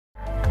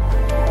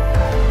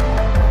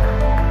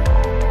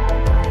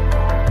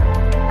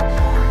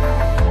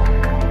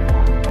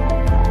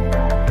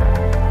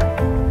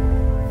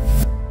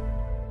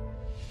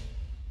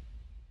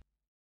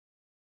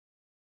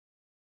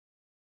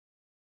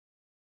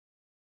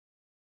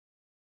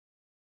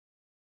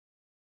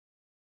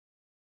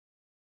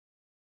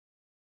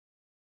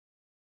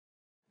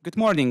Good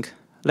morning,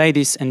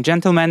 ladies and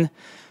gentlemen.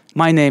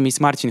 My name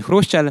is Marcin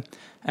Hruściel.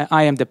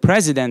 I am the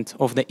president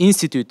of the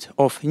Institute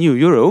of New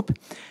Europe,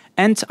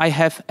 and I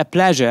have a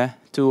pleasure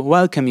to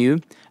welcome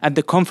you at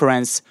the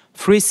conference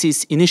Three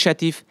Seas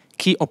Initiative,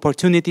 Key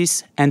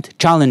Opportunities and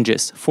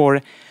Challenges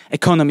for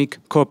Economic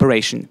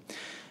Cooperation.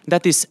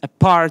 That is a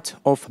part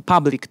of a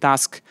public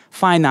task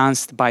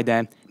financed by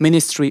the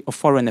Ministry of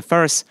Foreign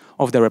Affairs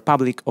of the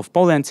Republic of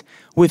Poland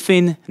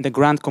within the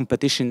grand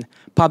competition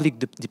Public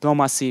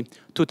Diplomacy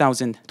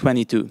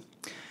 2022.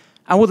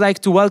 I would like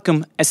to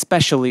welcome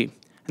especially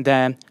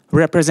the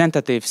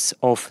representatives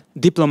of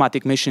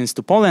diplomatic missions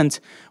to Poland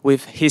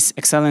with His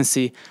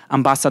Excellency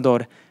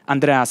Ambassador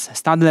Andreas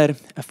Stadler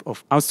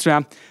of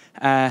Austria,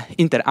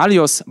 inter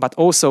alios, but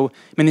also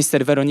Minister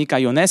Weronika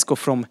Ionescu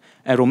from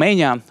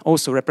Romania,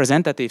 also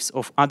representatives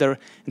of other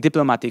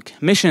diplomatic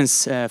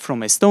missions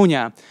from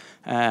Estonia,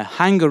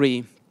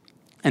 Hungary,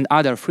 and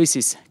other Three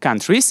Seas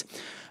countries.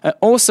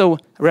 Also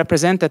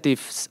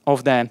representatives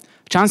of the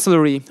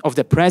Chancellery of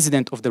the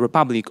President of the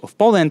Republic of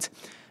Poland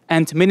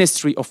and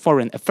Ministry of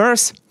Foreign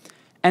Affairs.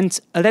 And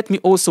let me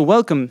also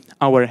welcome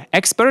our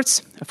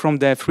experts from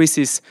the Three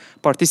Seas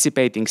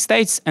participating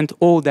states and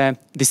all the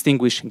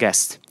distinguished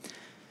guests.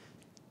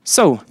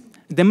 So,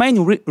 the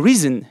main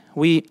reason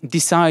we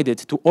decided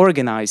to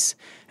organize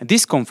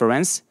this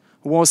conference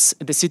was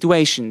the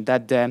situation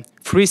that the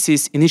Three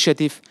Seas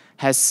Initiative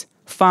has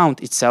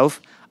found itself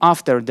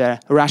after the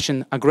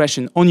Russian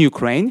aggression on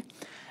Ukraine,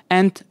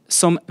 and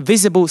some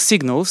visible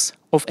signals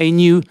of a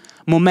new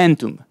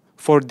momentum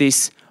for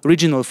this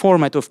regional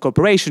format of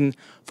cooperation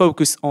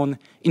focused on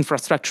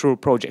infrastructural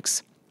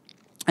projects.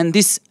 And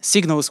these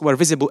signals were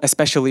visible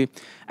especially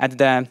at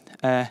the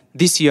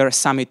this year's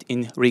summit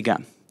in Riga.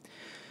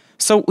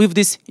 So with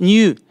these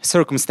new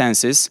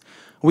circumstances,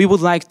 we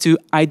would like to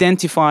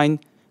identify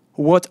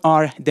what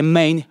are the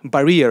main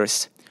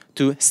barriers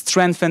to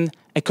strengthen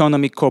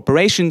economic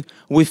cooperation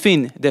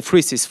within the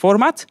Three Seas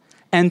format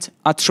and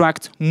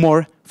attract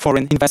more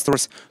foreign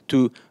investors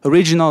to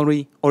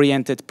regionally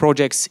oriented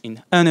projects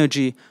in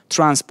energy,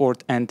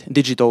 transport, and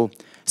digital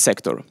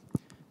sector.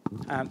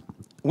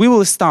 We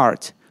will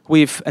start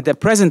with the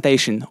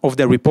presentation of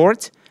the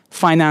report,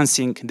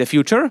 Financing the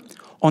Future,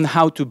 on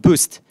how to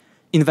boost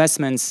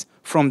investments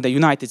from the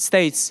United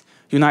States,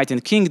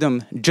 United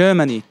Kingdom,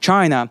 Germany,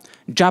 China,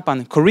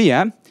 Japan,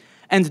 Korea,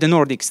 and the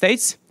Nordic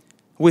states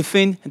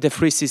within the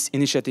Three Seas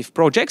Initiative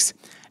projects.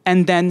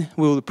 And then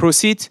we will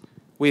proceed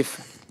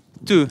with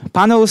two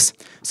panels.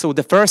 So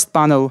the first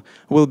panel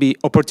will be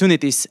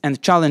Opportunities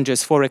and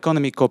Challenges for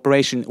Economic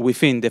Cooperation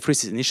within the Three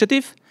Seas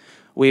Initiative,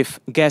 with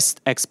guest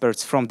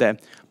experts from the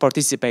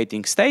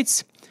participating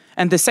states.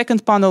 And the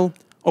second panel,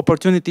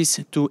 Opportunities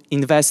to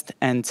Invest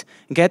and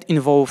Get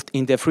Involved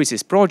in the Three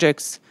Seas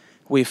projects,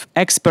 with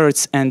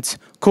experts and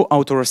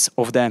co-authors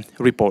of the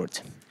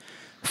report.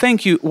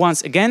 Thank you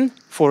once again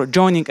for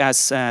joining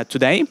us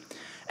today.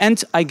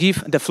 And I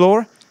give the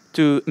floor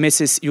to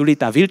Mrs.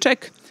 Julita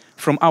Wilczek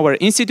from our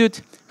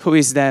institute, who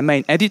is the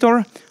main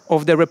editor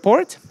of the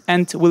report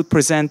and will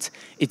present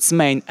its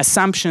main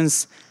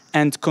assumptions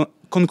and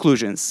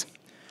conclusions.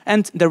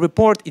 And the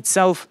report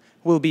itself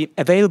will be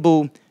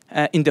available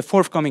in the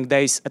forthcoming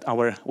days at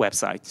our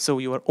website. So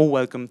you are all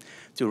welcome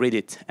to read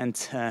it and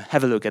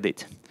have a look at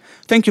it.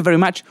 Thank you very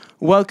much.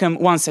 Welcome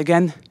once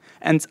again.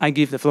 And I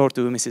give the floor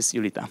to Mrs.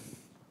 Julita.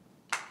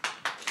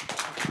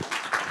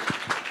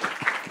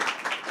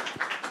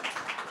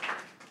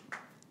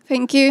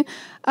 Thank you.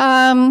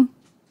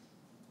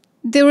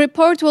 The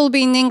report will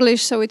be in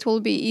English, so it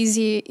will be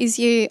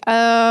easily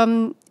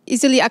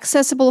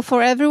accessible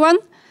for everyone.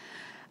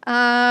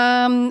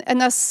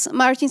 And as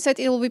Martin said,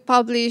 it will be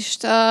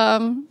published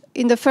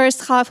in the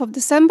first half of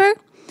December.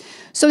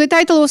 So the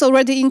title was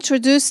already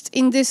introduced.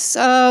 In this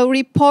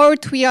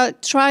report, we are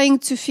trying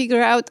to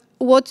figure out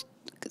what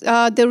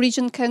the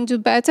region can do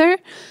better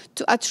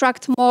to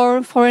attract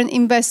more foreign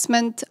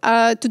investment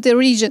to the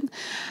region.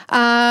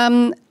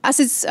 As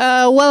it's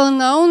well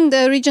known,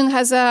 the region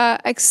has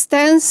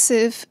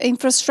extensive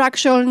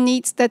infrastructural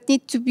needs that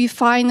need to be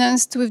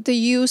financed with the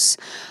use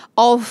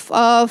of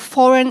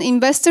foreign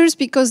investors,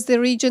 because the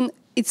region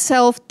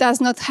itself does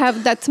not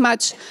have that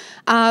much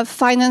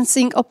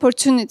financing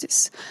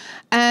opportunities.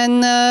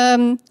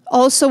 And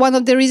also one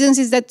of the reasons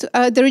is that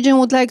the region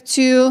would like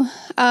to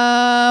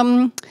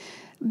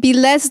be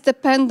less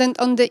dependent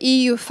on the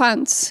EU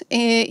funds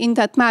in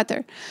that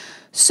matter.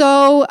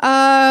 So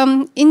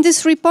in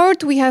this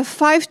report, we have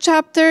 5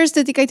 chapters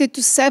dedicated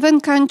to 7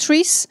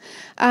 countries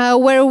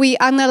where we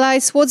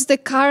analyze what's the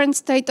current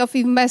state of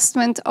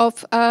investment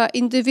of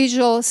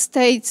individual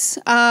states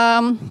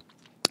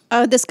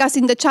discussed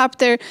in the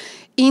chapter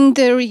in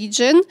the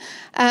region.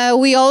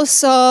 We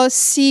also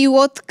see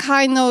what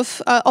kind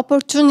of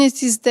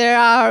opportunities there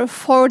are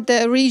for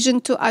the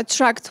region to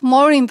attract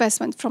more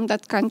investment from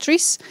that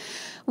countries.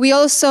 We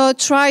also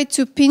try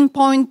to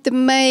pinpoint the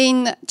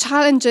main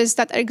challenges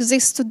that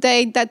exist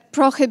today that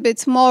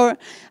prohibit more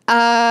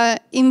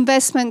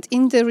investment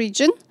in the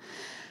region.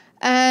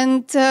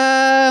 And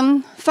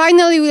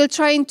finally, we'll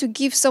try to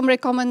give some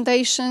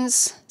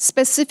recommendations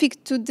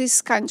specific to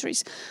these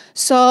countries.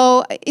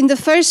 So in the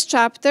first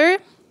chapter,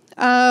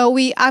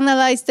 we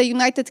analyzed the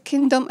United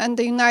Kingdom and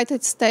the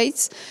United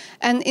States.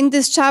 And in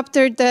this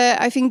chapter,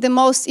 I think the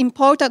most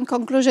important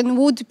conclusion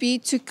would be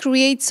to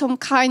create some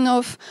kind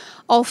of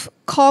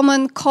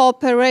common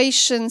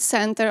cooperation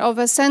center, of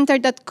a center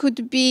that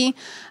could be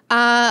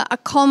a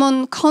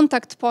common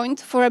contact point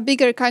for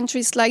bigger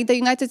countries like the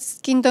United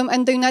Kingdom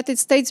and the United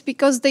States,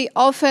 because they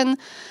often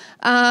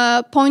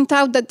point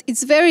out that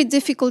it's very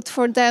difficult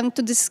for them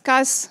to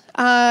discuss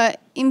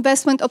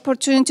investment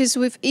opportunities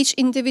with each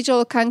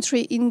individual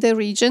country in the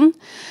region.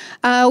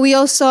 We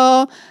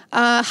also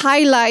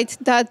highlight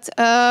that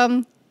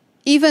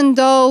even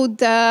though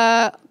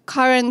the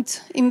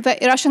current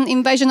Russian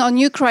invasion on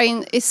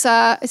Ukraine is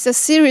a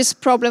serious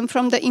problem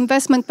from the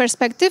investment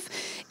perspective,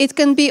 it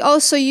can be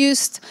also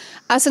used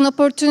as an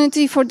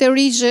opportunity for the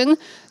region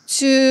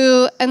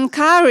to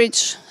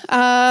encourage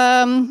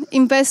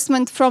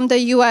investment from the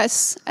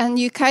US and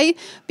UK,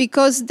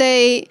 because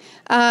it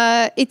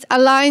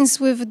aligns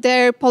with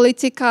their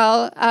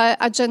political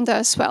agenda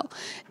as well.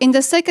 In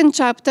the second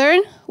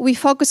chapter, we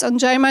focus on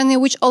Germany,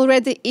 which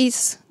already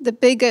is the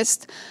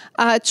biggest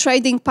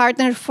trading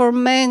partner for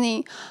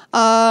many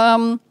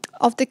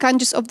of the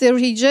countries of the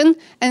region,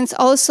 and it's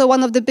also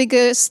one of the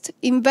biggest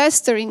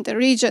investors in the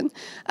region.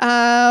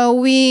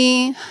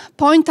 We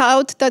point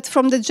out that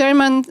from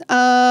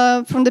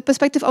the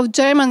perspective of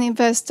German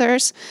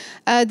investors,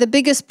 the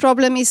biggest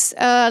problem is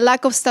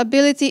lack of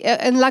stability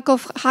and lack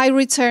of high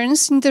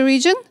returns in the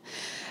region.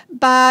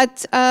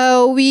 But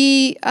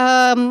we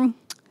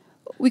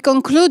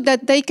conclude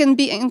that they can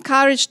be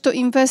encouraged to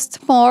invest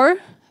more,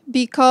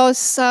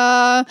 because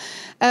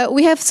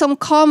we have some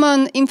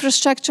common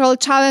infrastructural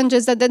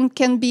challenges that then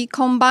can be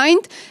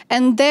combined,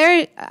 and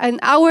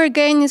our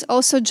gain is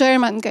also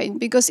German gain,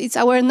 because it's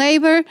our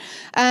neighbor,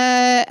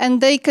 and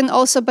they can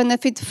also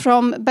benefit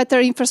from better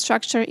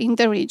infrastructure in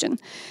the region.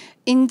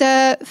 In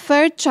the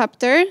third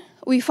chapter,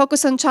 we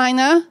focus on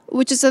China,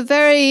 which is a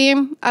very,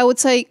 I would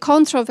say,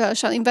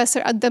 controversial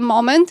investor at the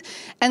moment,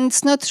 and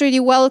it's not really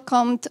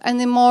welcomed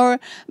anymore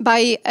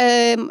by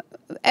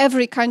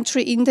every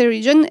country in the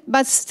region,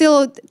 but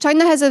still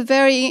China has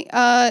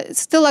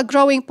still a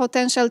growing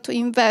potential to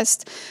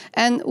invest,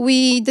 and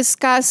we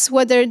discuss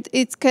whether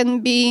it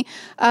can be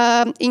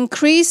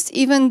increased,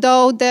 even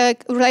though the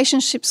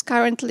relationships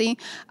currently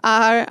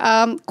are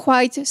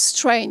quite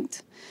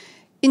strained.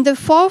 In the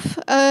fourth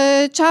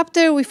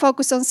chapter, we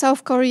focus on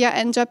South Korea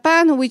and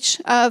Japan, which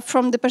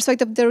from the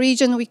perspective of the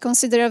region, we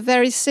consider a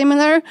very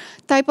similar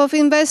type of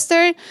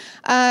investor.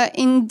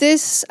 In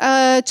this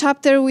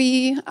chapter,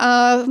 we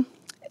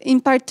in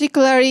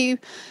particular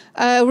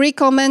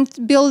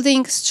recommend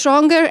building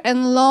stronger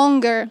and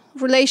longer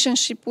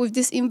relationship with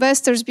these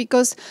investors,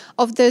 because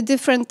of the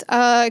different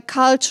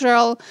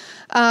cultural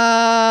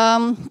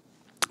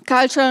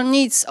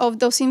needs of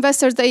those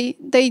investors. They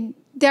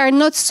are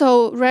not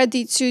so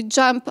ready to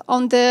jump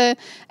on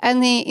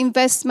any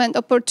investment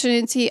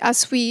opportunity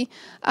as we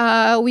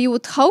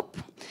would hope.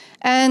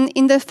 And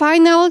in the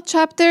final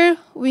chapter,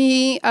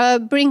 we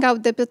bring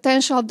out the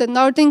potential of the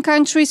Nordic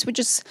countries, which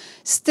is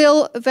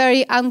still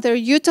very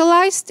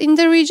underutilized in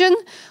the region.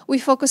 We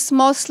focus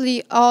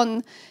mostly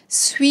on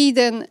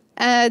Sweden,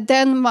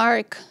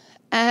 Denmark,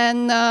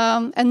 and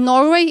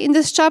Norway in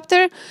this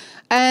chapter.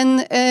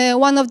 And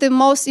one of the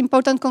most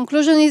important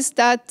conclusions is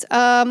that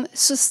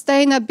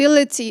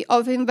sustainability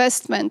of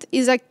investment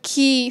is a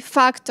key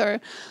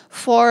factor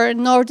for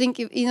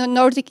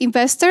Nordic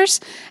investors.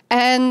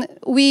 And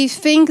we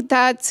think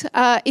that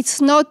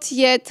it's not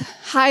yet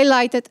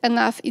highlighted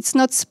enough. It's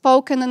not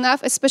spoken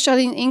enough,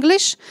 especially in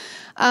English,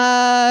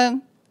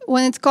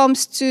 when it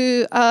comes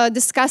to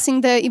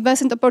discussing the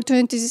investment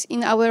opportunities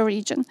in our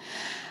region.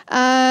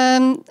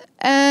 The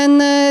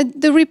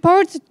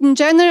report in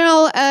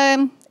general,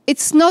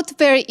 it's not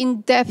very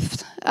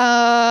in-depth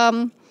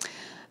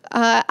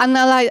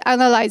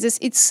analysis.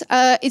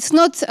 It's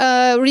not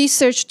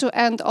research to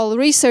end all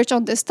research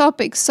on this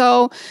topic.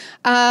 So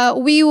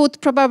we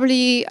would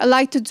probably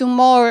like to do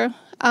more,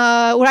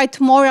 write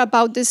more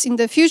about this in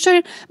the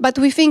future. But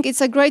we think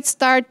it's a great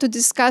start to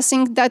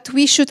discussing that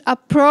we should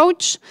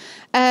approach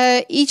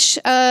each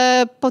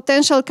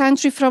potential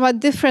country from a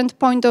different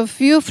point of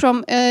view,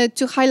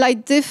 to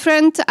highlight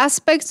different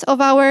aspects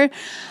of our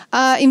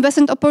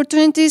investment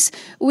opportunities,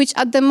 which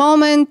at the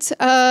moment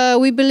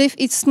we believe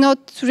it's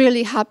not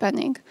really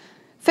happening.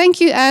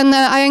 Thank you, and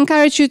I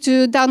encourage you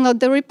to download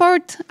the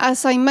report.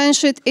 As I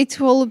mentioned, it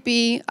will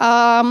be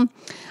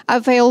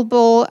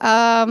available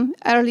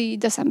early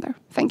December.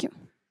 Thank you.